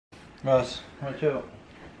Russ, watch out.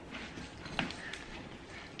 Can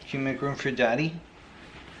you make room for Daddy?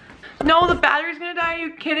 No, the battery's gonna die, are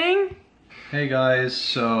you kidding? Hey guys,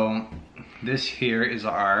 so this here is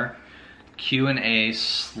our Q&A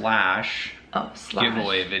slash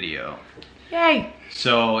giveaway video. Yay!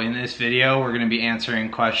 So in this video, we're gonna be answering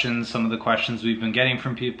questions, some of the questions we've been getting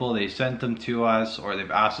from people. They sent them to us or they've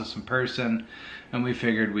asked us in person, and we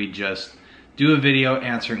figured we'd just do a video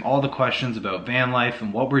answering all the questions about van life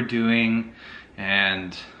and what we're doing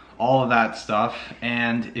and all of that stuff.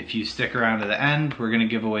 And if you stick around to the end, we're gonna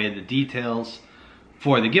give away the details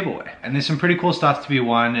for the giveaway. And there's some pretty cool stuff to be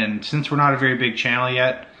won, and since we're not a very big channel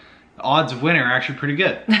yet, the odds of winning are actually pretty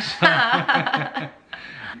good.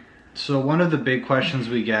 So one of the big questions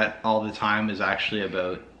we get all the time is actually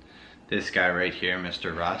about this guy right here,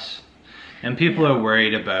 Mr.Russ. And people are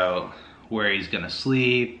worried about where he's gonna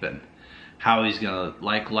sleep and how he's gonna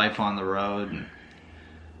like life on the road. And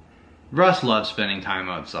Russ loves spending time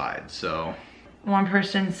outside, so. One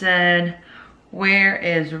person said, where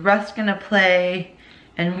is Russ gonna play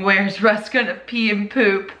and where's Russ gonna pee and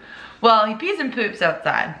poop? Well, he pees and poops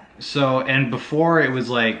outside. So, and before it was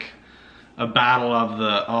like a battle of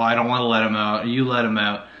the, oh, I don't wanna let him out, you let him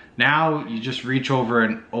out. Now you just reach over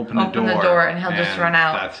and open the door and he'll just run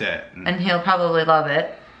out. That's it. And he'll probably love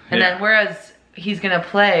it. And then whereas he's gonna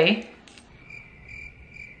play,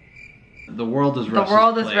 the world is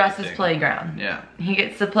Russ's playground. Yeah. He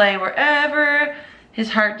gets to play wherever his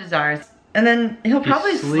heart desires. And then he'll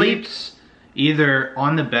probably sleep either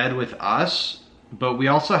on the bed with us, but we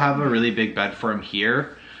also have a really big bed for him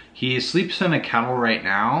here. He sleeps in a kennel right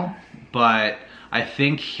now, but I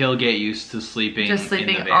think he'll get used to sleeping just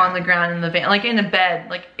sleeping in the van. On the ground in the van, like in a bed,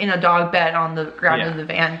 like in a dog bed on the ground in the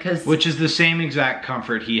van, which is the same exact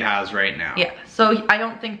comfort he has right now. Yeah, so I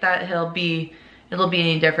don't think that it'll be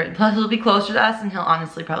any different. Plus he'll be closer to us and he'll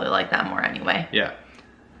honestly probably like that more anyway. Yeah.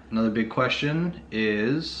 Another big question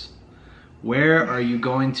is, where are you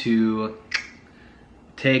going to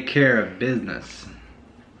take care of business?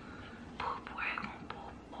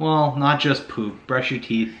 Well, not just poop. Brush your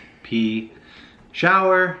teeth, pee,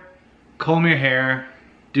 shower, comb your hair,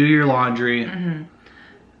 do your laundry.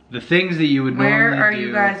 The things that you would normally do. Where are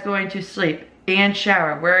you guys going to sleep and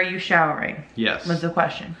shower? Where are you showering? Yes. Was the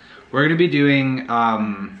question. We're going to be doing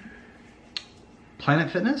Planet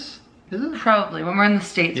Fitness, is it? Probably. When we're in the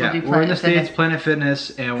States, we'll do Planet Fitness. We're in the States, Planet Fitness,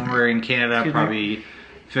 and when we're in Canada, probably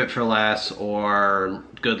Fit for Less or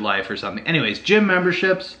Good Life or something. Anyways, gym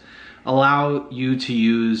memberships allow you to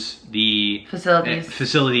use the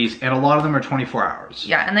facilities, and a lot of them are 24 hours.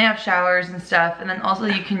 Yeah, and they have showers and stuff, and then also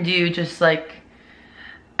you can do just like,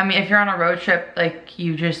 I mean, if you're on a road trip, like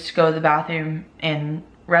you just go to the bathroom and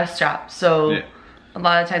rest stop. So a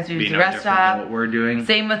lot of times we use the rest stop. What we're doing.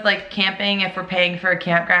 Same with like camping. If we're paying for a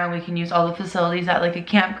campground, we can use all the facilities at like a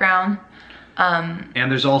campground. And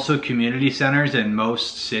there's also community centers in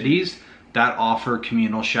most cities that offer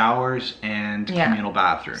communal showers and communal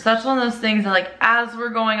bathrooms. So that's one of those things that like as we're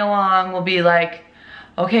going along, we'll be like,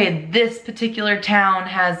 okay, this particular town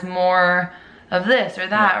has more of this or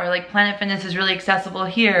that, or like Planet Fitness is really accessible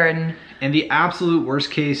here. And in the absolute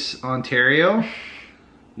worst case Ontario,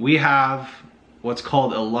 we have what's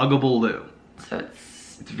called a luggable loo. So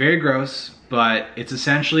it's very gross, but it's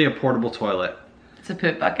essentially a portable toilet. It's a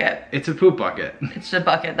poop bucket. It's a poop bucket. It's a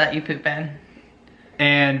bucket that you poop in.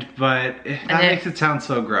 But that makes it sound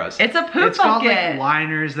so gross. It's a poop bucket. It's got like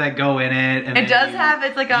liners that go in it. And it does have,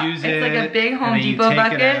 it's like a big Home Depot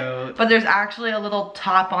bucket, but there's actually a little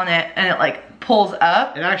top on it and it like pulls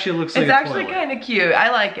up. It actually looks like a toilet. It's actually kind of cute. I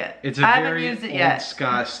like it. It's a very old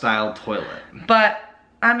Scott style toilet. But,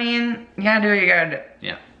 I mean, you gotta do what you gotta do.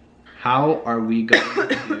 Yeah. How are we going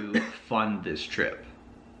to fund this trip?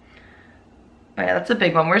 Oh yeah, that's a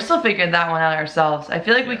big one. We're still figuring that one out ourselves. I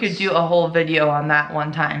feel like we could do a whole video on that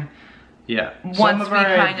one time. Yeah. Once we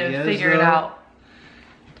kind of figure it out.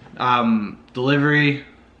 Delivery,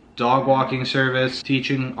 dog walking service,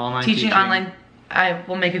 teaching online. I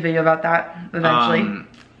will make a video about that eventually.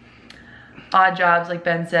 Odd jobs, like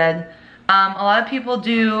Ben said. A lot of people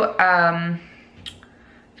do, I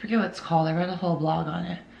forget what it's called. I read a whole blog on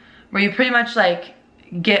it. Where you pretty much like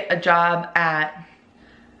get a job at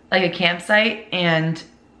like a campsite and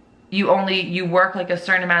you work like a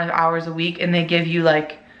certain amount of hours a week and they give you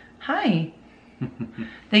like, they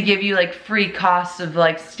give you like free costs of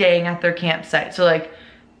like staying at their campsite. So like,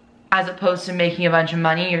 as opposed to making a bunch of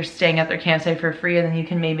money, you're staying at their campsite for free and then you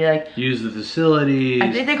can maybe like use the facilities.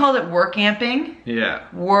 I think they called it work camping. Yeah.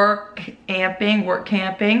 Work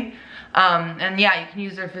camping. And yeah, you can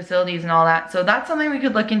use their facilities and all that. So that's something we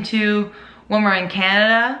could look into when we're in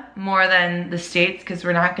Canada more than the States, because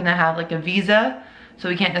we're not gonna have like a visa. So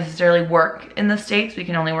we can't necessarily work in the States, we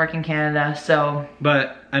can only work in Canada, so.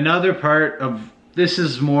 But another part of, this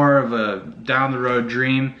is more of a down the road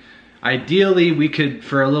dream. Ideally, we could,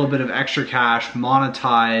 for a little bit of extra cash,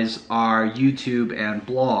 monetize our YouTube and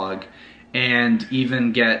blog and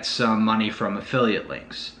even get some money from affiliate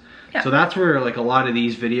links. Yeah. So that's where like a lot of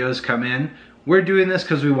these videos come in. We're doing this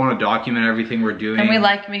because we want to document everything we're doing. And we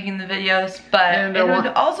like making the videos, but it would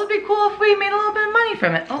also be cool if we made a little bit of money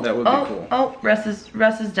from it. That would be cool. Oh, Russ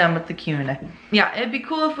is done with the Q&A. Yeah, it'd be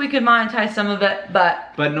cool if we could monetize some of it,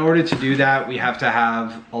 but in order to do that, we have to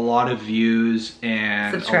have a lot of views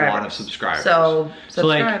and a lot of subscribers. So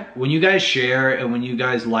like, when you guys share and when you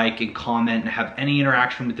guys like and comment and have any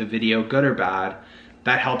interaction with the video, good or bad,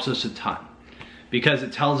 that helps us a ton. Because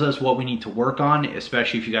it tells us what we need to work on,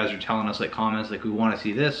 especially if you guys are telling us like comments like we want to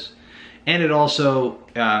see this. And it also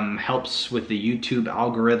helps with the YouTube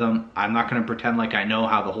algorithm. I'm not going to pretend like I know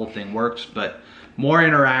how the whole thing works, but more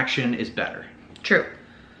interaction is better. True.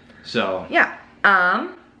 So. Yeah.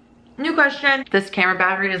 New question. This camera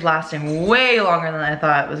battery is lasting way longer than I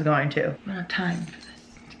thought it was going to. I don't have time for this.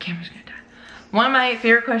 The camera's going to die. One of my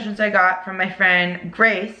favorite questions I got from my friend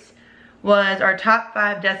Grace was our top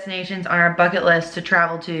 5 destinations on our bucket list to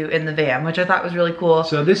travel to in the van, which I thought was really cool.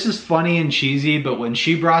 So this is funny and cheesy, but when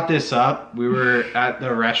she brought this up, we were at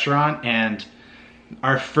the restaurant and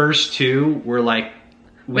our first 2 were like,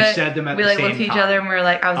 we said them at the same time. We like looked at each other and we were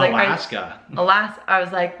like, I was like, Alaska. I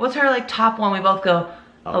was like, what's our like top one? We both go,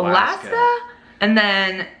 Alaska? And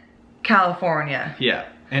then California. Yeah,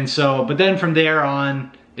 and so, but then from there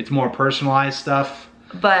on, it's more personalized stuff.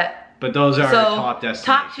 But those are our top destinations.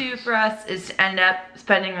 Top 2 for us is to end up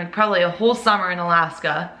spending like probably a whole summer in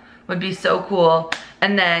Alaska. Would be so cool.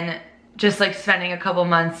 And then just like spending a couple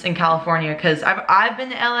months in California, because I've been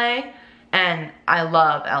to LA and I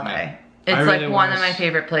love LA. Yeah. It's really like one of my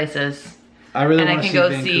favorite places. I really want to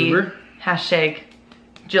see Vancouver. Hashtag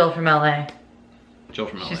Jill from LA. Jill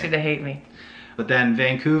from LA. She's gonna hate me. But then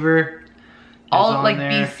Vancouver. All of like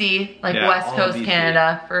there. BC, like West Coast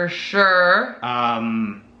Canada for sure.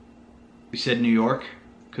 We said New York,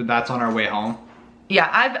 because that's on our way home. Yeah,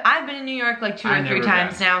 I've been in New York like 2 or 3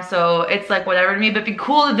 times now, so it's like whatever to me, but it'd be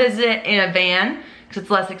cool to visit in a van, because it's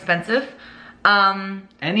less expensive.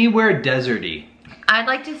 Anywhere deserty. I'd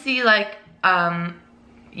like to see like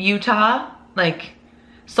Utah, like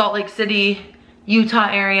Salt Lake City, Utah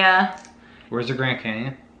area. Where's the Grand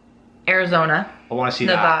Canyon? Arizona. I want to see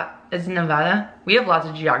that. Is Nevada? We have lots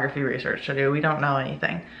of geography research to do. We don't know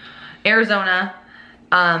anything. Arizona.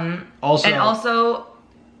 Also,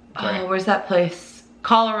 where's that place?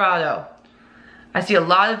 Colorado. I see a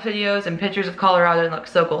lot of videos and pictures of Colorado and it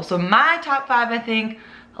looks so cool. So my top 5, I think,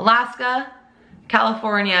 Alaska,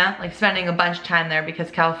 California, like spending a bunch of time there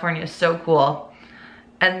because California is so cool.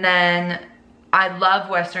 And then I love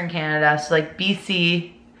Western Canada, so like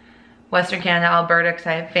BC, Western Canada, Alberta, because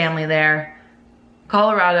I have family there,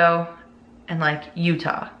 Colorado, and like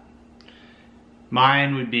Utah.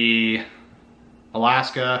 Mine would be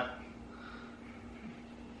Alaska,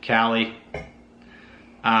 Cali,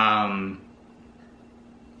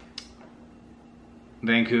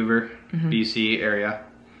 Vancouver, BC area.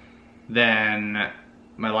 Then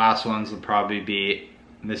my last ones would probably be,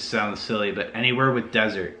 this sounds silly, but anywhere with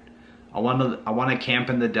desert. I want to camp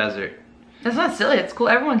in the desert. That's not silly, it's cool.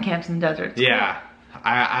 Everyone camps in the desert. Yeah, cool.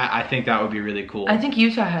 I think that would be really cool. I think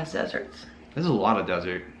Utah has deserts. There's a lot of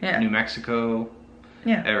desert. Yeah. New Mexico.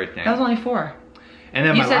 Yeah. Everything. That was only 4. And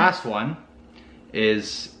then my last one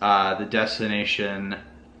is the destination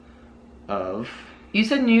of... You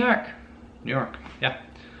said New York. New York, yeah.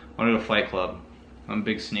 I want to go to Flight Club. I'm a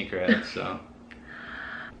big sneakerhead, so...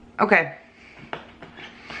 Okay.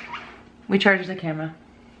 We charged the camera.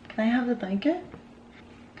 Can I have the blanket?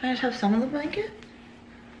 Can I just have some of the blanket?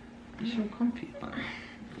 You're so comfy.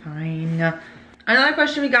 Fine. Another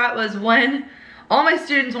question we got was when all my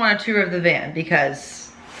students want a tour of the van,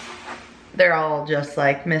 because they're all just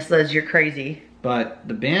like, Miss Liz, you're crazy. But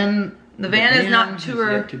the van is not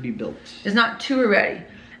tour yet to be built. Is not tour ready.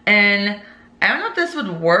 And I don't know if this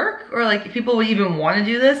would work or like if people would even want to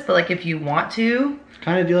do this, but like if you want to,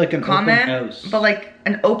 kind of do like an open house. But like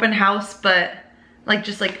an open house, but like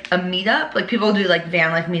just like a meetup. Like people do like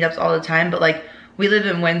van life meetups all the time, but like we live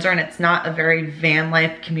in Windsor and it's not a very van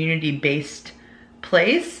life community based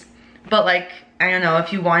place. But like, I don't know,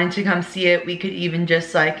 if you wanted to come see it, we could even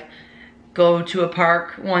just like go to a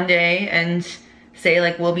park one day and say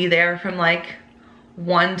like we'll be there from like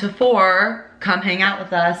 1 to 4, come hang out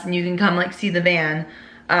with us and you can come like see the van,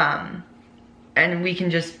 and we can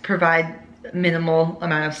just provide minimal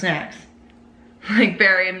amount of snacks. Like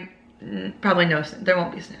Barry, probably no, there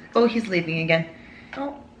won't be snacks. Oh, he's leaving again.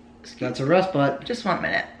 Oh, That's a Russ butt. just 1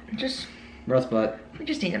 minute. Just, Russ butt. we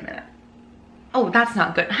just need a minute. Oh, that's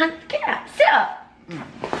not good. Hun, get out, sit up.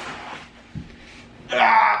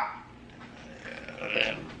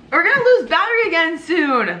 We're gonna lose battery again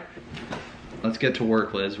soon. Let's get to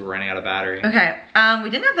work, Liz. We're running out of battery. Okay, we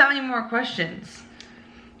didn't have that many more questions.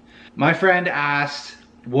 My friend asked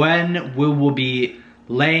when we will be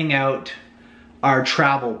laying out our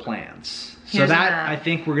travel plans. So Here's that, that. I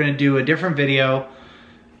think we're gonna do a different video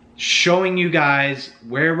showing you guys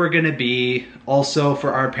where we're gonna be, also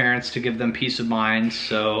for our parents to give them peace of mind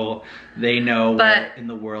so they know what in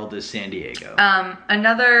the world is San Diego.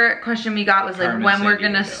 Another question we got was like Carmen, when San we're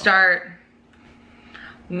gonna Diego. start,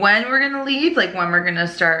 when we're gonna leave, like when we're gonna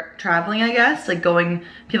start traveling, I guess. Like going,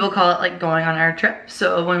 people call it like going on our trip.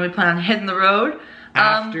 So when we plan on hitting the road.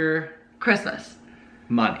 After Christmas.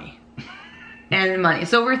 money. And money.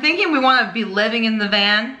 So we're thinking we wanna be living in the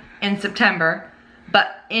van in September,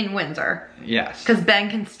 but in Windsor. Yes. Because Ben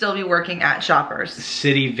can still be working at Shoppers.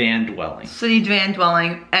 City van dwelling. City van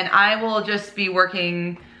dwelling. And I will just be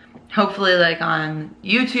working, hopefully like on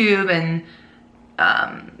YouTube and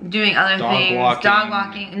doing other things, dog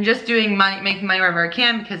walking, and just doing money, making money wherever I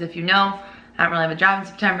can, because if you know, I don't really have a job in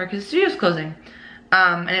September because the studio's closing.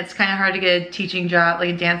 And it's kind of hard to get a teaching job, like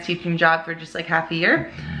a dance teaching job for just like half a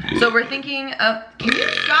year. So we're thinking of, can you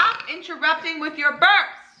stop interrupting with your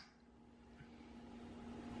burps?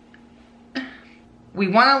 We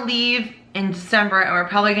want to leave in December, and we're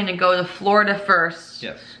probably going to go to Florida first.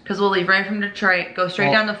 Yes. Because we'll leave right from Detroit, go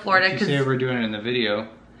straight down to Florida. You say we're doing it in the video.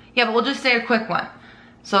 Yeah, but we'll just say a quick one.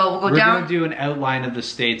 So we'll go We're down. We're going to do an outline of the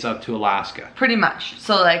states up to Alaska. Pretty much.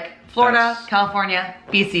 So like Florida, That's... California,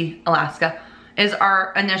 BC, Alaska is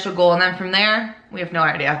our initial goal. And then from there, we have no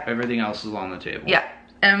idea. Everything else is on the table. Yeah.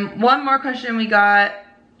 And one more question we got,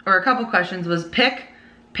 or a couple questions, was pick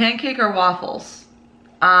pancake or waffles.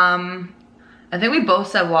 I think we both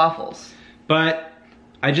said waffles. But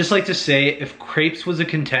I just like to say, if crepes was a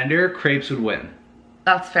contender, crepes would win.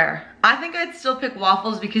 That's fair. I think I'd still pick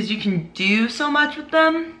waffles because you can do so much with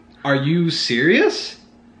them. Are you serious?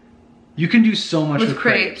 You can do so much with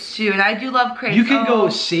crepes too, and I do love crepes. You can go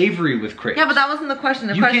savory with crepes. Yeah, but that wasn't the question.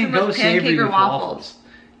 The question was pancake or waffles.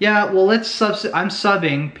 Yeah, well, I'm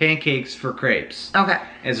subbing pancakes for crepes. Okay.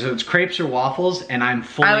 And so it's crepes or waffles, and I'm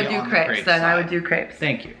fully on the crepes. I would do crepes then. I would do crepes.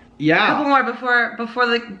 Thank you. Yeah. A couple more before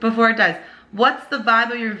it dies. What's the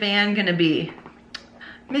vibe of your van gonna be?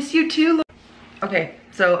 Miss you too. Okay,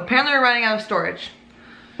 so apparently we're running out of storage,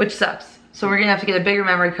 which sucks. So we're gonna have to get a bigger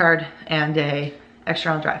memory card and a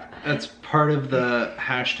external drive. That's part of the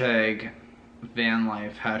hashtag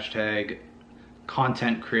Vanlife, hashtag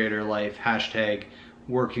content creator life, hashtag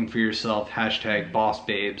working for yourself, hashtag boss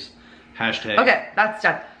babes, hashtag. Okay, that's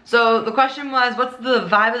done. So the question was, what's the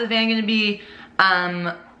vibe of the van gonna be?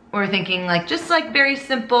 We're thinking like just like very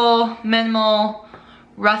simple, minimal,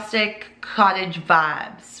 rustic cottage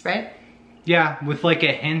vibes, right? Yeah, with like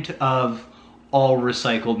a hint of all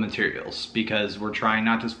recycled materials, because we're trying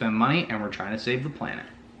not to spend money and we're trying to save the planet.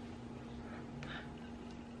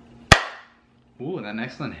 Ooh, that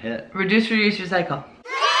next one hit. Reduce, reuse, recycle.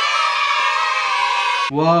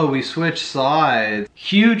 Whoa, we switched sides.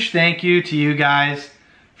 Huge thank you to you guys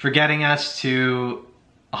for getting us to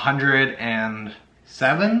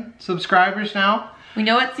 107 subscribers now. We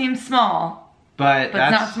know it seems small, but it's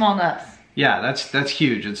not small to us. Yeah, that's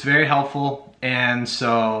huge. It's very helpful. And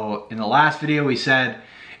so in the last video we said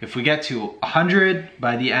if we get to 100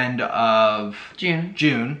 by the end of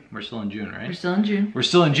June, we're still in June, right? We're still in June. We're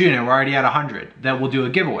still in June and we're already at 100. Then we'll do a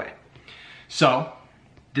giveaway. So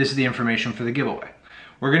this is the information for the giveaway.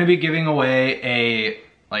 We're gonna be giving away a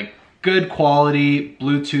like good quality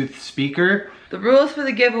Bluetooth speaker. The rules for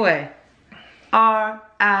the giveaway are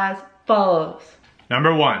as follows.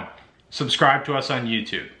 Number 1, subscribe to us on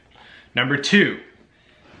YouTube. Number 2,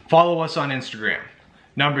 follow us on Instagram.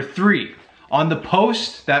 Number 3, on the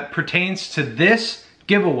post that pertains to this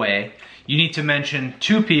giveaway, you need to mention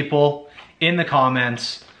 2 people in the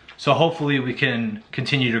comments, so hopefully we can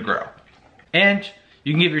continue to grow. And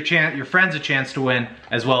you can give your friends a chance to win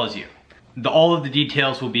as well as you. All of the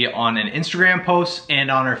details will be on an Instagram post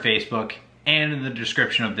and on our Facebook and in the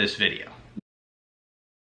description of this video.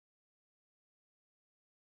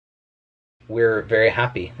 We're very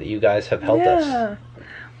happy that you guys have helped us. Yeah,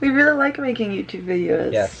 we really like making YouTube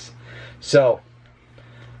videos. Yes. So,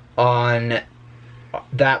 on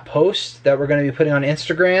that post that we're going to be putting on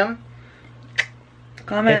Instagram,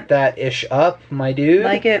 comment. Hit that ish up, my dude.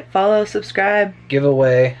 Like it, follow, subscribe.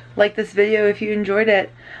 Giveaway. Like this video if you enjoyed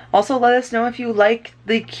it. Also, let us know if you like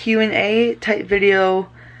the Q&A type video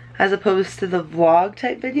as opposed to the vlog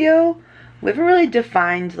type video. We haven't really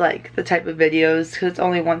defined like the type of videos because it's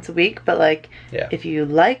only once a week, but like if you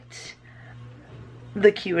liked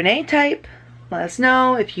the Q&A type, let us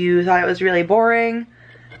know. If you thought it was really boring,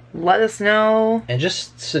 let us know. And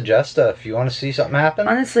just suggest stuff. If you want to see something happen,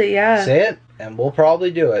 honestly, yeah, say it and we'll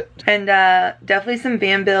probably do it. And definitely some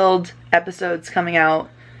van build episodes coming out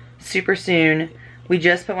super soon. We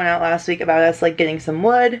just put one out last week about us like getting some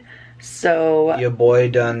wood. So your boy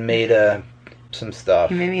done made some stuff.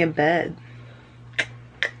 He made me a bed.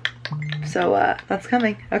 So that's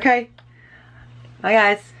coming. Okay. Bye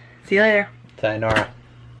guys. See you later. Sayonara.